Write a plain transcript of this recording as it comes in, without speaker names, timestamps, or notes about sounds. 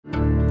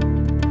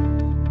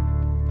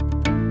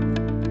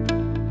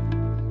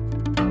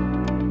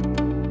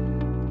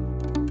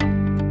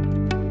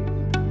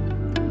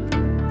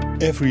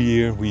Every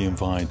year we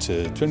invite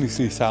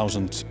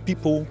 23,000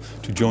 people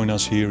to join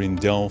us here in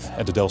Delft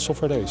at the Delft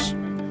Software Days.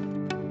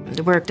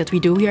 The work that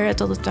we do here at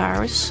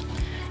Deltares,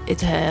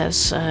 it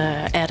has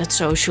added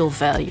social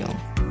value.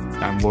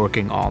 I'm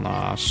working on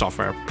a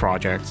software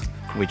project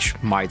which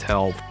might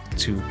help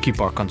to keep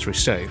our country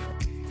safe.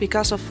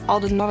 Because of all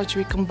the knowledge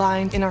we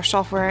combine in our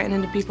software and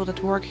in the people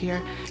that work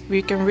here,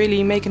 we can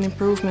really make an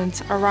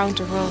improvement around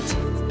the world.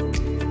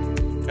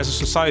 As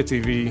a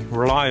society, we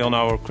rely on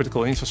our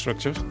critical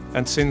infrastructure,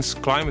 and since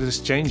climate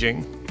is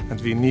changing,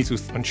 and we need to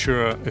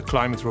ensure a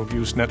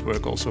climate-robust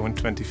network also in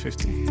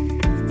 2050.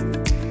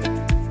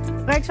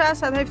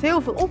 Rijkswaterstaat heeft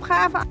heel veel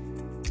opgaven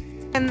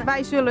en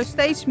wij zullen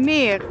steeds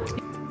meer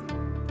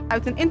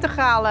uit een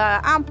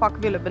integrale aanpak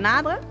willen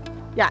benaderen.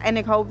 Ja, en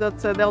ik hoop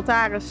dat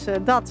Deltares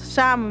dat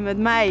samen met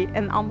mij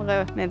en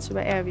andere mensen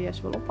bij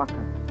RWS wil oppakken.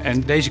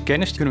 En deze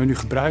kennis kunnen we nu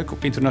gebruiken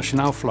op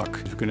internationaal vlak.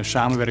 Dus we kunnen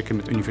samenwerken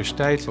met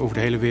universiteiten over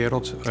de hele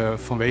wereld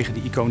vanwege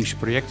die iconische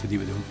projecten die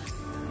we doen.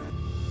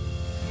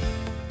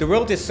 The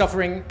world is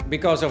suffering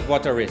because of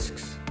water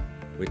risks.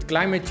 With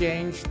climate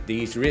change,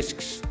 these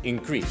risks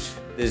increase.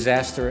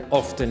 Disaster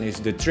often is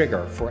the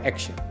trigger for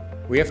action.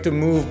 We have to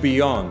move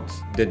beyond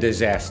the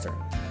disaster.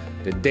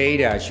 The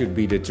data should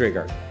be the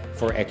trigger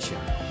for action.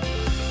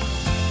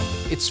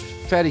 It's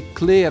very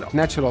clear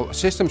natural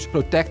systems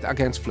protect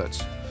against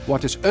floods.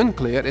 What is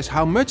unclear is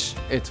how much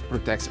it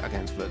protects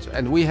against floods.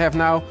 And we have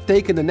now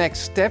taken the next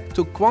step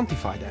to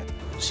quantify that.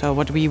 So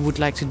what we would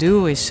like to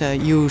do is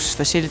use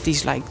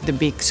facilities like the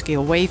big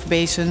scale wave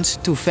basins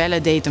to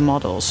validate the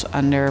models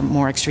under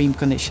more extreme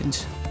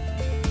conditions.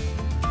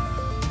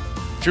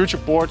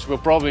 Future ports will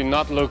probably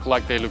not look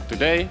like they look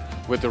today.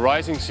 With the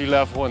rising sea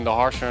level and the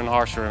harsher and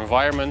harsher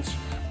environments,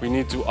 we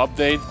need to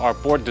update our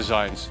port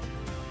designs.